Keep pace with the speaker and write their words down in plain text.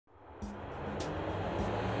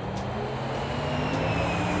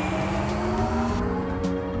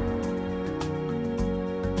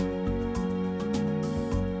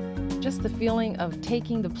just the feeling of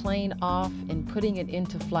taking the plane off and putting it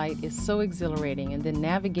into flight is so exhilarating, and then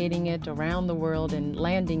navigating it around the world and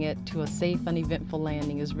landing it to a safe, uneventful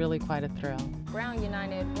landing is really quite a thrill. Ground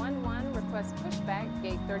United 11, request pushback,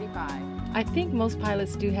 gate 35. I think most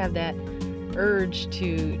pilots do have that urge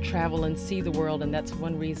to travel and see the world, and that's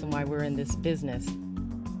one reason why we're in this business.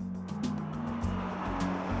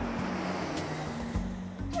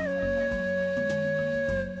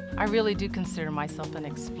 I really do consider myself an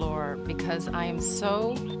explorer because I am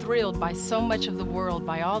so thrilled by so much of the world,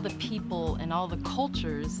 by all the people and all the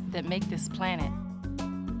cultures that make this planet.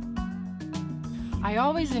 I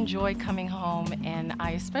always enjoy coming home, and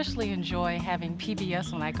I especially enjoy having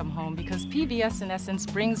PBS when I come home because PBS, in essence,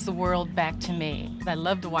 brings the world back to me. I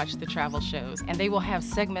love to watch the travel shows, and they will have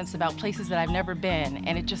segments about places that I've never been,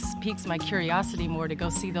 and it just piques my curiosity more to go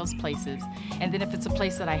see those places. And then if it's a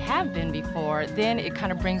place that I have been before, then it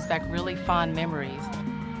kind of brings back really fond memories.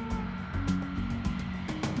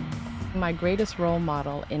 My greatest role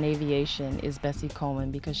model in aviation is Bessie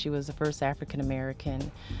Coleman because she was the first African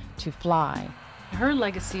American to fly. Her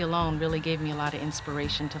legacy alone really gave me a lot of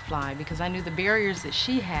inspiration to fly because I knew the barriers that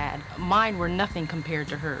she had, mine were nothing compared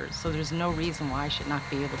to hers, so there's no reason why I should not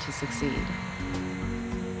be able to succeed.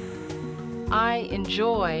 I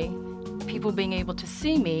enjoy people being able to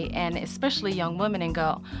see me, and especially young women, and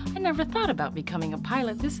go, I never thought about becoming a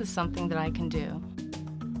pilot. This is something that I can do.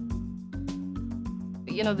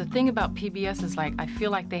 You know, the thing about PBS is I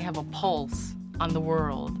feel like they have a pulse on the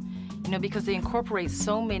world, you know, because they incorporate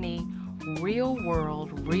so many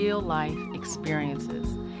real-world, real-life experiences.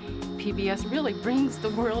 PBS really brings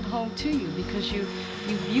the world home to you because you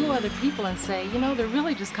view other people and say, you know, they're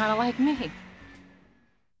really just kind of like me.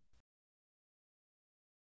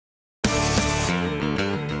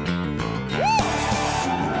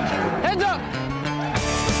 Heads up!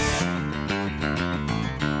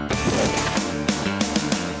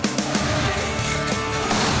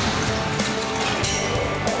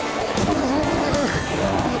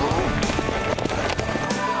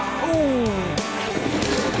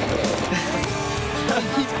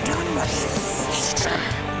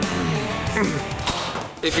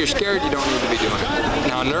 If you're scared, you don't need to be doing it.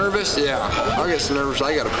 Now, nervous, yeah. I'll get so nervous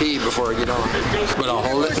I gotta pee before I get on. But I'll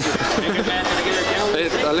hold it.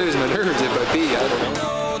 I lose my nerves if I pee. I don't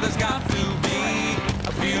know. There's got to be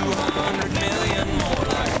a few 100 million more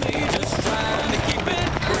like me just trying to keep it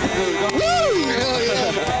free. Woo! Hell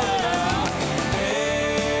yeah!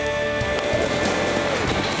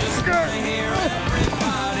 Just gonna hear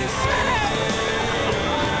everybody say.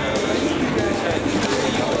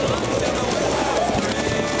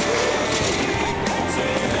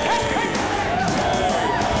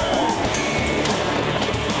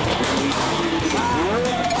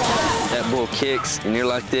 Bull kicks and you're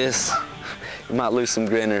like this, you might lose some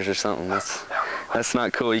grinners or something. That's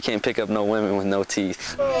not cool. You can't pick up no women with no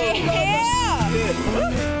teeth. Yeah!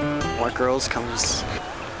 More girls comes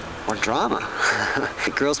more drama.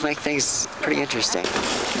 Girls make things pretty interesting.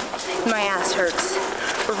 My ass hurts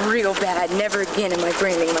real bad. Never again am I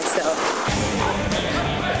blaming myself.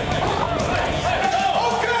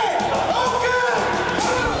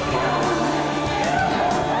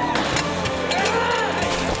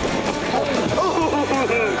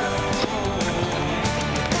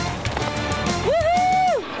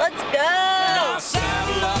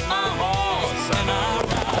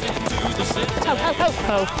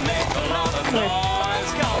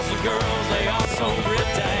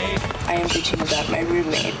 I am bitching about my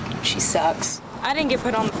roommate. She sucks. I didn't get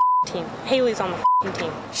put on the team. Haley's on the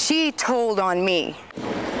team. She told on me.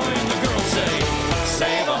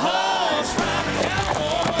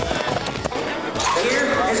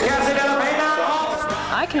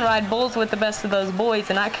 I can ride bulls with the best of those boys,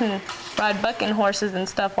 and I can ride bucking horses and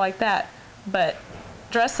stuff like that. But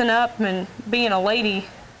dressing up and being a lady,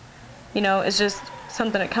 you know, is just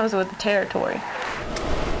something that comes with the territory.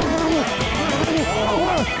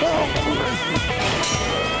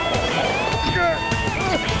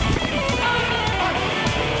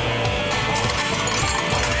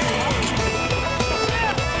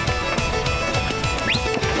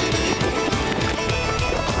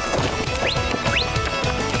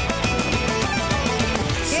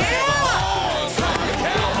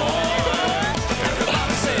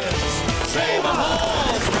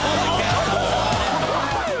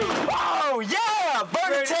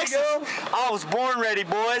 I was born ready,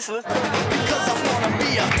 boys. Because I wanna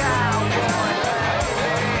be a cowboy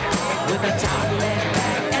with a top leg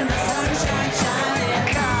back and the sunshine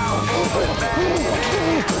shining. Cowboy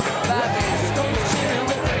by the East chilling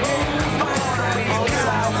with the blues. I wanna be a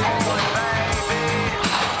cowboy,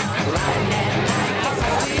 riding at night 'cause I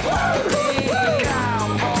sleep.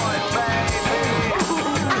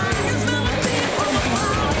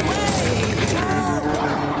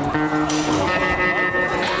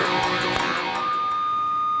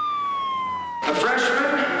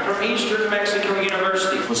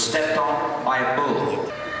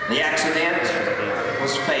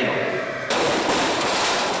 was fatal.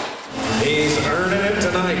 He's earning it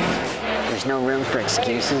tonight. There's no room for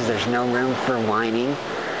excuses. There's no room for whining.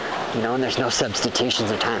 You know, and there's no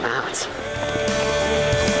substitutions or timeouts.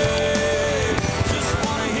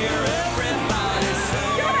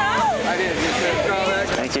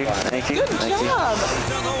 Thank you. Thank you. Good Thank job.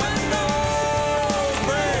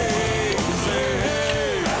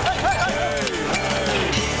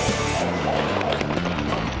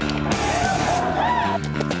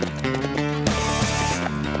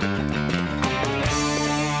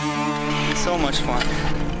 So much fun.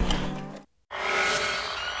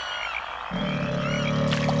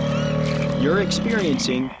 You're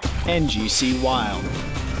experiencing NGC Wild.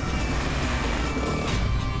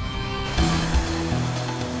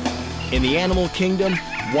 In the animal kingdom,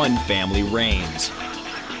 one family reigns.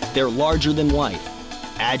 They're larger than life,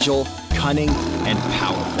 agile, cunning, and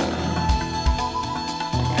powerful.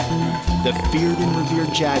 The feared and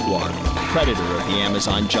revered jaguar, predator of the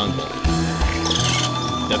Amazon jungle.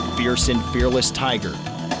 The fierce and fearless tiger,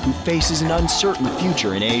 who faces an uncertain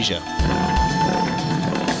future in Asia.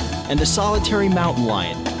 And the solitary mountain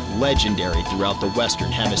lion, legendary throughout the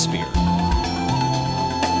Western Hemisphere.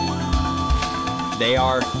 They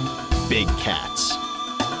are big cats.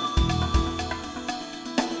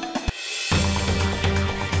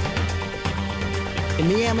 In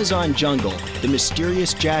the Amazon jungle, the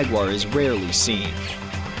mysterious jaguar is rarely seen.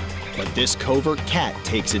 But this covert cat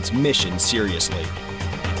takes its mission seriously.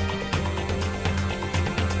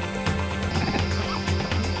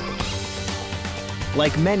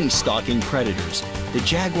 Like many stalking predators, the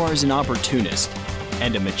jaguar is an opportunist,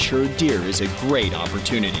 and a mature deer is a great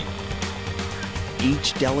opportunity.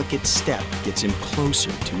 Each delicate step gets him closer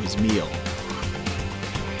to his meal.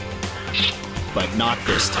 But not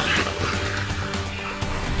this time.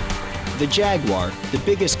 The jaguar, the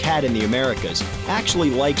biggest cat in the Americas,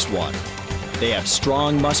 actually likes water. They have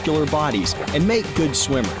strong, muscular bodies and make good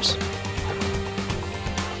swimmers.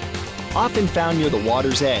 Often found near the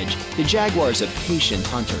water's edge, the jaguar is a patient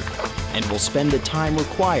hunter and will spend the time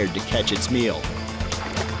required to catch its meal.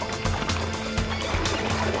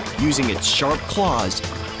 Using its sharp claws,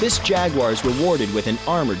 this jaguar is rewarded with an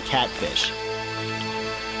armored catfish.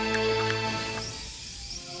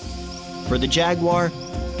 For the jaguar,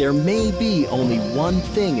 there may be only one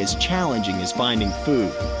thing as challenging as finding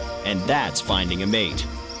food, and that's finding a mate.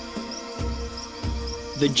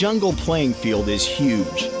 The jungle playing field is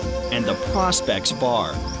huge, and the prospects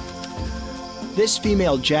far. This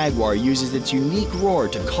female jaguar uses its unique roar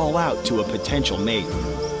to call out to a potential mate.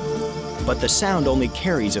 But the sound only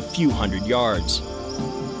carries a few hundred yards.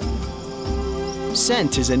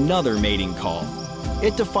 Scent is another mating call.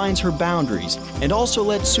 It defines her boundaries and also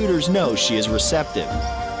lets suitors know she is receptive.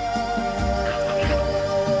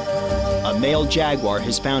 A male jaguar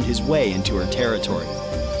has found his way into her territory.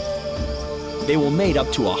 They will mate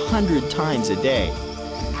up to 100 times a day.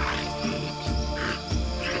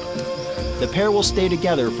 The pair will stay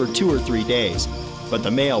together for 2 or 3 days, but the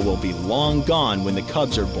male will be long gone when the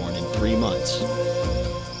cubs are born in 3 months.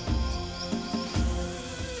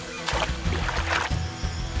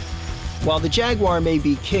 While the jaguar may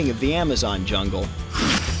be king of the Amazon jungle,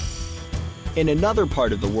 in another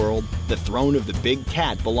part of the world, the throne of the big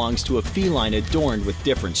cat belongs to a feline adorned with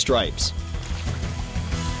different stripes.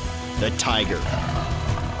 The tiger,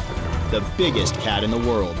 the biggest cat in the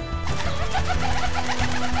world.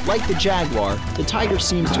 Like the jaguar, the tiger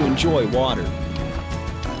seems to enjoy water.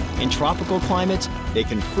 In tropical climates, they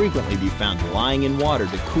can frequently be found lying in water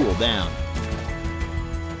to cool down.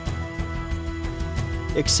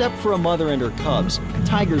 Except for a mother and her cubs,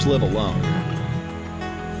 tigers live alone.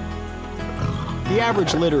 The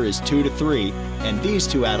average litter is 2 to 3, and these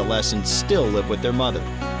 2 adolescents still live with their mother.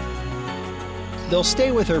 They'll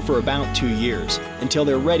stay with her for about 2 years, until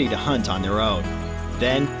they're ready to hunt on their own.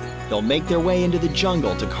 Then, they'll make their way into the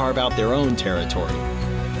jungle to carve out their own territory.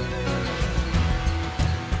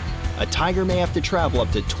 A tiger may have to travel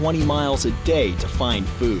up to 20 miles a day to find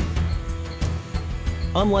food.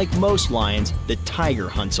 Unlike most lions, the tiger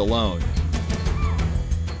hunts alone.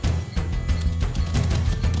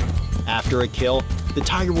 After a kill, the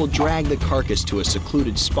tiger will drag the carcass to a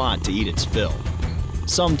secluded spot to eat its fill,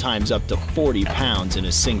 sometimes up to 40 pounds in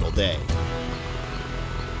a single day.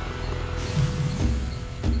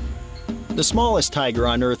 The smallest tiger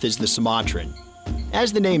on Earth is the Sumatran.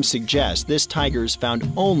 As the name suggests, this tiger is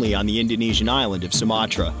found only on the Indonesian island of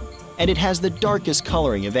Sumatra, and it has the darkest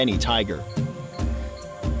coloring of any tiger.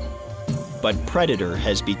 But predator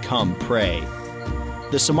has become prey.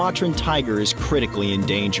 The Sumatran tiger is critically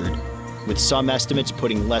endangered, with some estimates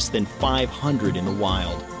putting less than 500 in the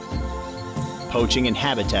wild. Poaching and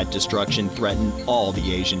habitat destruction threaten all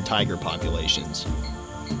the Asian tiger populations.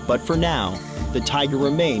 But for now, the tiger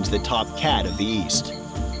remains the top cat of the East.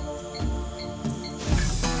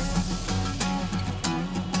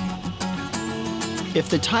 If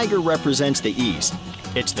the tiger represents the East,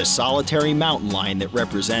 it's the solitary mountain lion that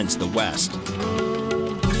represents the West.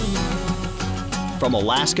 From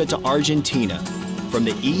Alaska to Argentina, from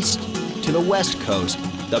the East to the West Coast,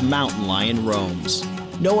 the mountain lion roams.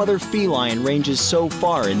 No other feline ranges so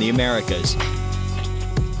far in the Americas.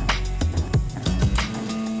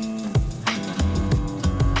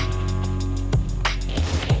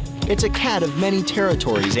 It's a cat of many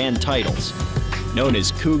territories and titles. Known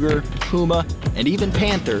as cougar, puma, and even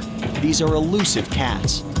panther, these are elusive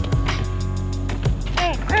cats.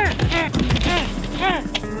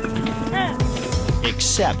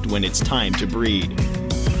 Except when it's time to breed.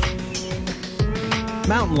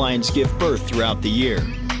 Mountain lions give birth throughout the year.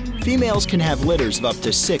 Females can have litters of up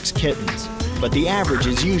to 6 kittens, but the average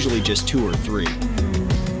is usually just 2 or 3.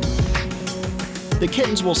 The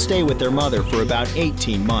kittens will stay with their mother for about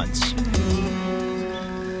 18 months.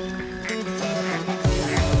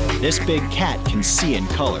 This big cat can see in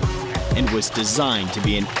color and was designed to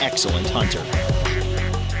be an excellent hunter.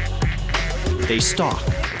 They stalk,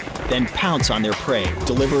 then pounce on their prey,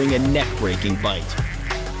 delivering a neck-breaking bite.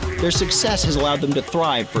 Their success has allowed them to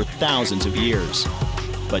thrive for thousands of years.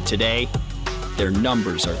 But today, their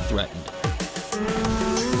numbers are threatened.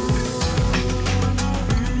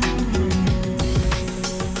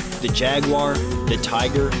 The jaguar, the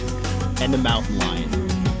tiger, and the mountain lion.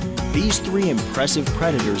 These 3 impressive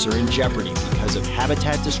predators are in jeopardy because of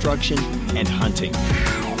habitat destruction and hunting.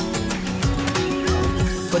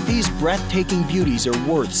 But these breathtaking beauties are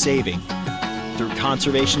worth saving. Through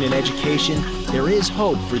conservation and education, there is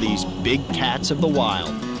hope for these big cats of the wild.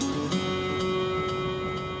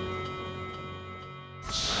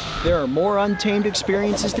 There are more untamed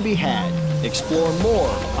experiences to be had. Explore more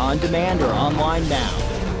on demand or online now.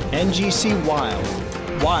 NGC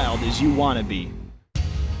Wild. Wild as you want to be.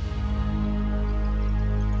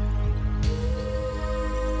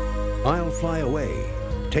 I'll Fly Away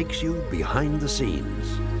takes you behind the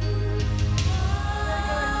scenes.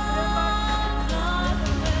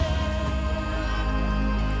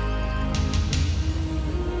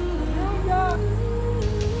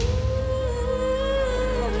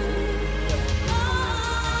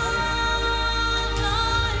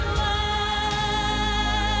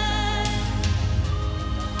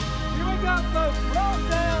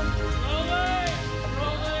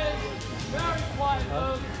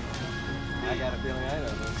 I got a feeling I know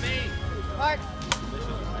this. Me. Mark.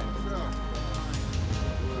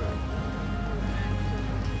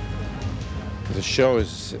 The show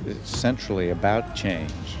is centrally about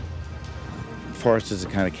change. Forrest is the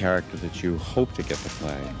kind of character that you hope to get to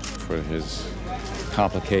play for his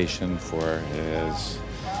complication, for his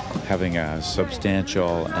having a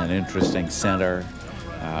substantial and interesting center,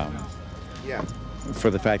 for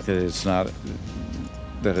the fact that it's not,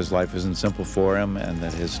 that his life isn't simple for him, and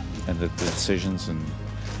that the decisions and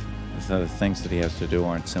the things that he has to do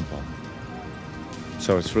aren't simple.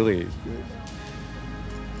 So it's really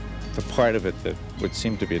the part of it that would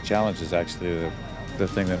seem to be a challenge is actually the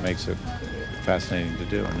thing that makes it fascinating to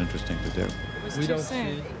do and interesting to do. We don't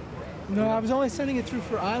see. No, I was only sending it through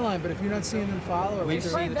for eyeline, but if you're not seeing them follow, we've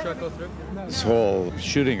seen the truck go through. No. This whole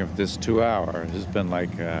shooting of this 2-hour has been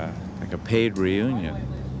like a paid reunion.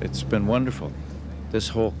 It's been wonderful. This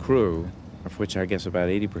whole crew, of which I guess about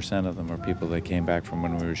 80% of them are people that came back from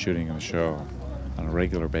when we were shooting the show on a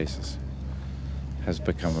regular basis, has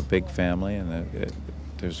become a big family, and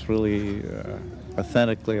there's really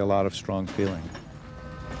authentically a lot of strong feeling.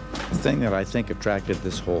 The thing that I think attracted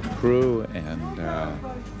this whole crew and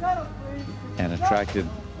attracted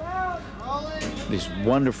these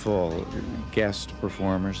wonderful guest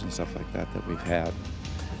performers and stuff like that we've had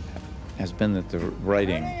has been that the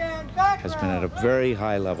writing has been at a very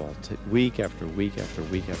high level, week after week after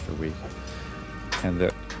week after week. And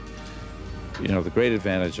that, you know, the great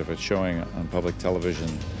advantage of it showing on public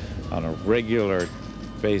television on a regular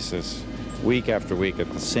basis, week after week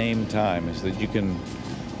at the same time, is that you can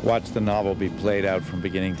watch the novel be played out from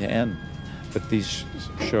beginning to end. But these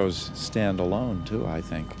shows stand alone too, I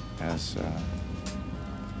think, as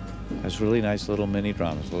really nice little mini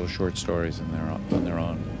dramas, little short stories on their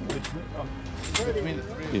own.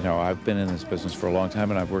 You know, I've been in this business for a long time,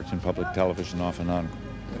 and I've worked in public television off and on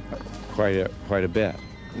quite a bit.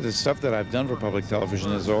 The stuff that I've done for public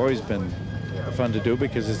television has always been fun to do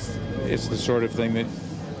because it's the sort of thing that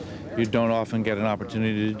you don't often get an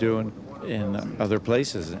opportunity to do in other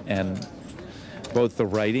places. And Both the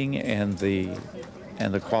writing and the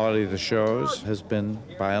quality of the shows has been,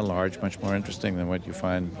 by and large, much more interesting than what you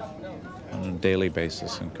find on a daily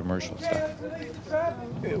basis in commercial stuff.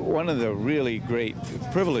 One of the really great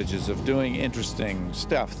privileges of doing interesting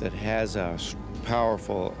stuff that has a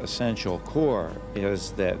powerful, essential core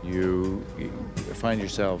is that you find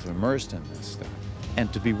yourself immersed in this stuff.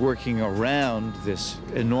 And to be working around this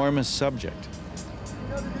enormous subject,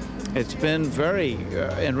 it's been very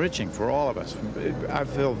enriching for all of us. I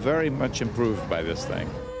feel very much improved by this thing.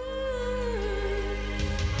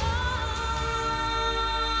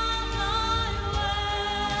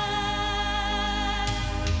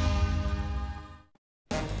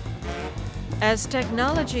 As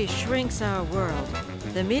technology shrinks our world,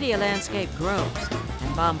 the media landscape grows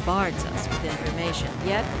and bombards us with information.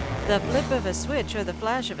 Yet, the flip of a switch or the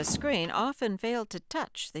flash of a screen often fail to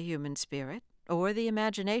touch the human spirit or the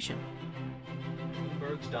imagination.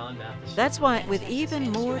 That's why, with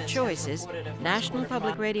even more choices, National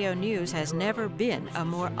Public Radio News has never been a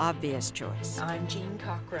more obvious choice. I'm Jean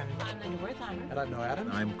Cochran. I'm Linda Wertheimer. And I'm Noah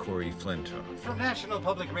Adams. I'm Corey Flintoff. From National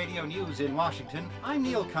Public Radio News in Washington, I'm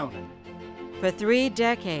Neil Conan. For 3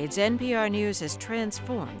 decades, NPR News has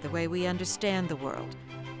transformed the way we understand the world,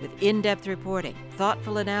 with in-depth reporting,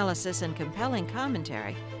 thoughtful analysis, and compelling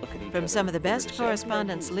commentary from some of the best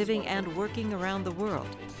correspondents living and working around the world.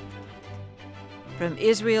 From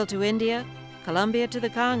Israel to India, Colombia to the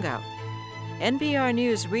Congo, NPR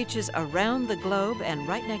News reaches around the globe and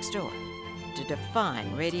right next door to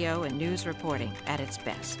define radio and news reporting at its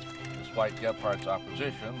best. Despite Gephardt's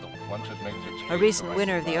opposition, once it makes its A recent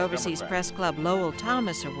winner of the Overseas Press Club Lowell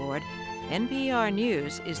Thomas Award, NPR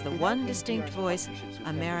News is the one distinct voice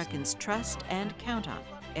Americans trust and count on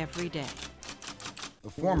every day. The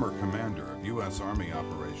former commander of U.S. Army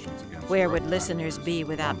operations against... Where would listeners be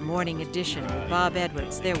without Morning Edition with Bob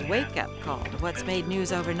Edwards, their wake-up call to what's made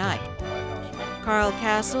news overnight? Carl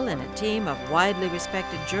Castle and a team of widely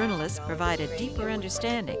respected journalists provide a deeper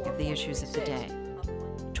understanding of the issues of the day.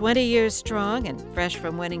 20 years strong and fresh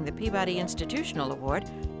from winning the Peabody Institutional Award,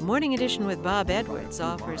 Morning Edition with Bob Edwards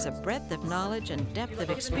offers a breadth of knowledge and depth of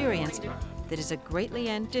experience that is a greatly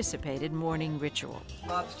anticipated morning ritual.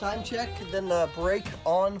 Bob's time check, then the break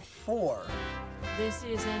on 4. This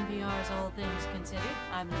is NPR's All Things Considered.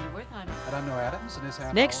 I'm Linda Wertheimer. And I'm Noah Adams. And this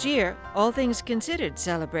half Next year, All Things Considered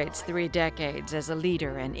celebrates 3 decades as a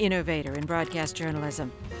leader and innovator in broadcast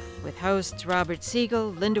journalism. With hosts Robert Siegel,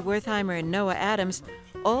 Linda Wertheimer, and Noah Adams,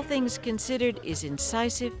 All Things Considered is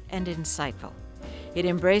incisive and insightful. It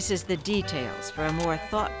embraces the details for a more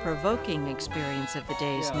thought-provoking experience of the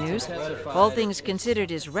day's news. All Things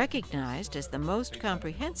Considered is recognized as the most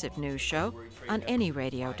comprehensive news show on any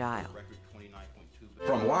radio dial.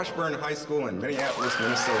 From Washburn High School in Minneapolis,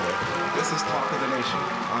 Minnesota, this is Talk of the Nation.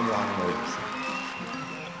 I'm Ron Williams.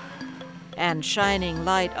 And shining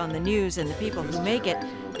light on the news and the people who make it,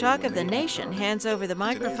 Talk of the Nation hands over the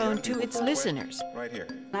microphone to its listeners. Right here.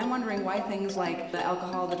 I'm wondering why things like the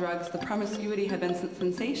alcohol, the drugs, the promiscuity have been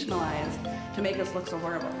sensationalized to make us look so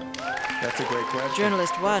horrible. That's a great question.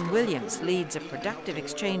 Journalist Juan Williams leads a productive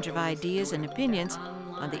exchange of ideas and opinions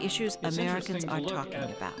on the issues Americans are talking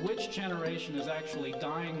about. Which generation is actually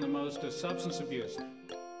dying the most of substance abuse?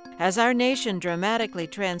 As our nation dramatically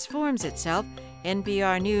transforms itself,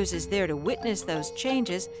 NPR News is there to witness those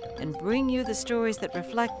changes and bring you the stories that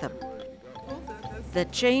reflect them. The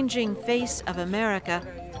Changing Face of America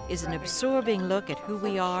is an absorbing look at who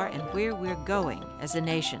we are and where we're going as a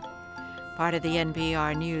nation. Part of the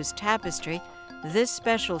NPR News tapestry, this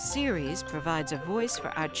special series provides a voice for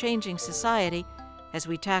our changing society as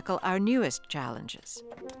we tackle our newest challenges.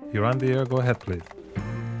 You're on the air. Go ahead, please.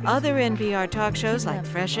 Other NPR talk shows like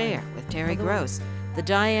Fresh Air with Terry Gross, The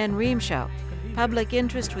Diane Rehm Show, Public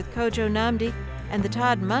Interest with Kojo Nnamdi, and The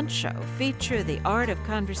Todd Muntz Show feature the art of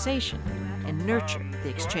conversation and nurture the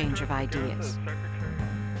exchange of ideas.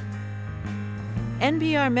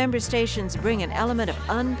 NPR member stations bring an element of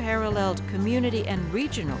unparalleled community and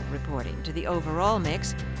regional reporting to the overall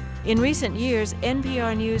mix. In recent years,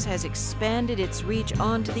 NPR News has expanded its reach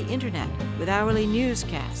onto the internet with hourly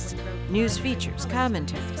newscasts, news features,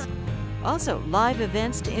 commentaries. Also, live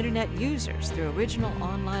events to internet users through original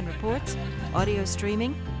online reports, audio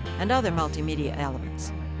streaming, and other multimedia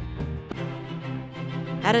elements.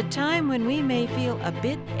 At a time when we may feel a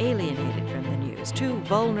bit alienated from the news, too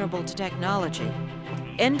vulnerable to technology,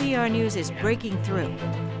 NPR News is breaking through,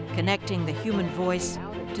 connecting the human voice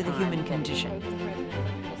to the human condition.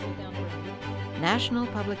 National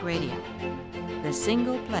Public Radio, the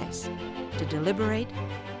single place to deliberate,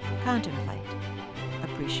 contemplate,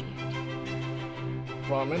 appreciate.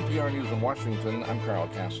 From NPR News in Washington, I'm Carl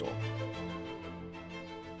Castle.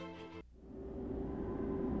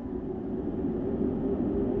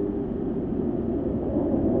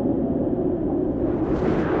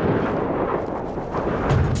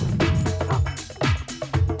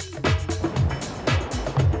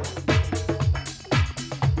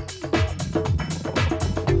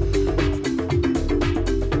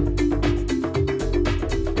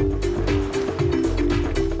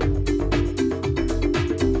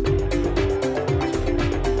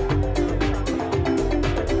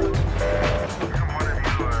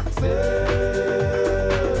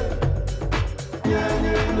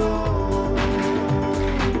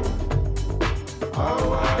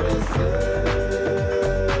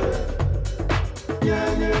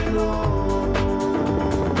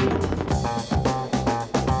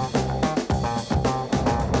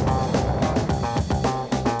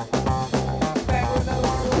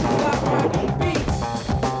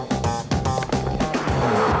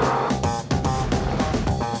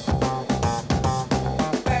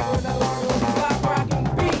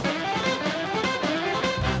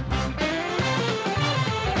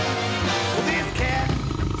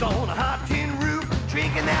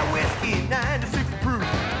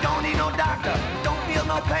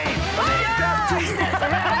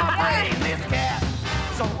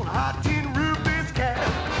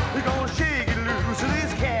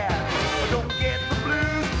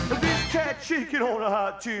 on a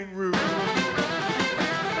hot tin roof.